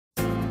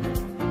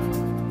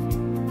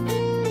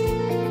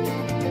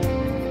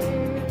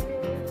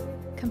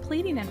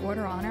an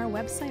order on our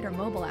website or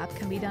mobile app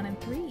can be done in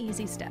 3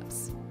 easy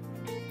steps.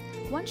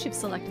 Once you've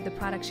selected the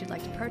products you'd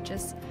like to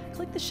purchase,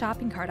 click the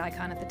shopping cart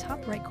icon at the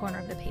top right corner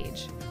of the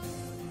page.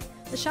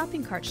 The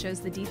shopping cart shows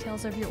the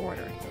details of your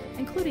order,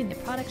 including the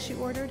products you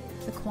ordered,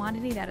 the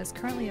quantity that is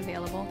currently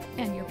available,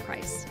 and your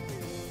price.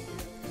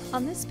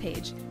 On this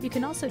page, you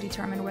can also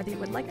determine whether you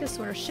would like this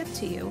order shipped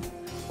to you,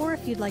 or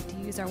if you'd like to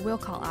use our Will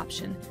Call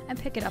option and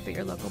pick it up at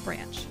your local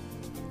branch.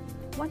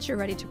 Once you're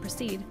ready to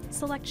proceed,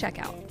 select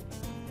Checkout.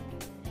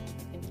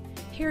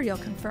 Here you'll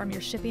confirm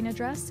your shipping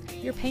address,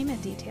 your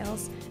payment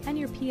details, and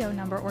your PO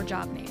number or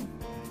job name.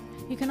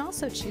 You can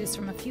also choose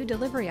from a few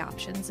delivery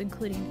options,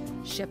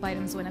 including Ship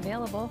Items when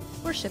available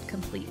or Ship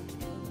Complete.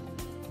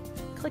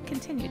 Click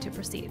Continue to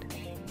proceed.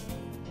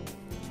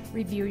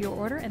 Review your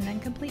order and then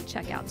complete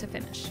checkout to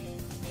finish.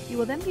 You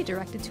will then be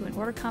directed to an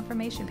order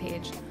confirmation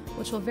page,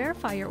 which will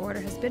verify your order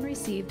has been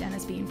received and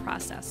is being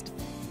processed.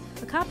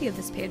 A copy of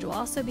this page will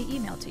also be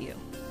emailed to you.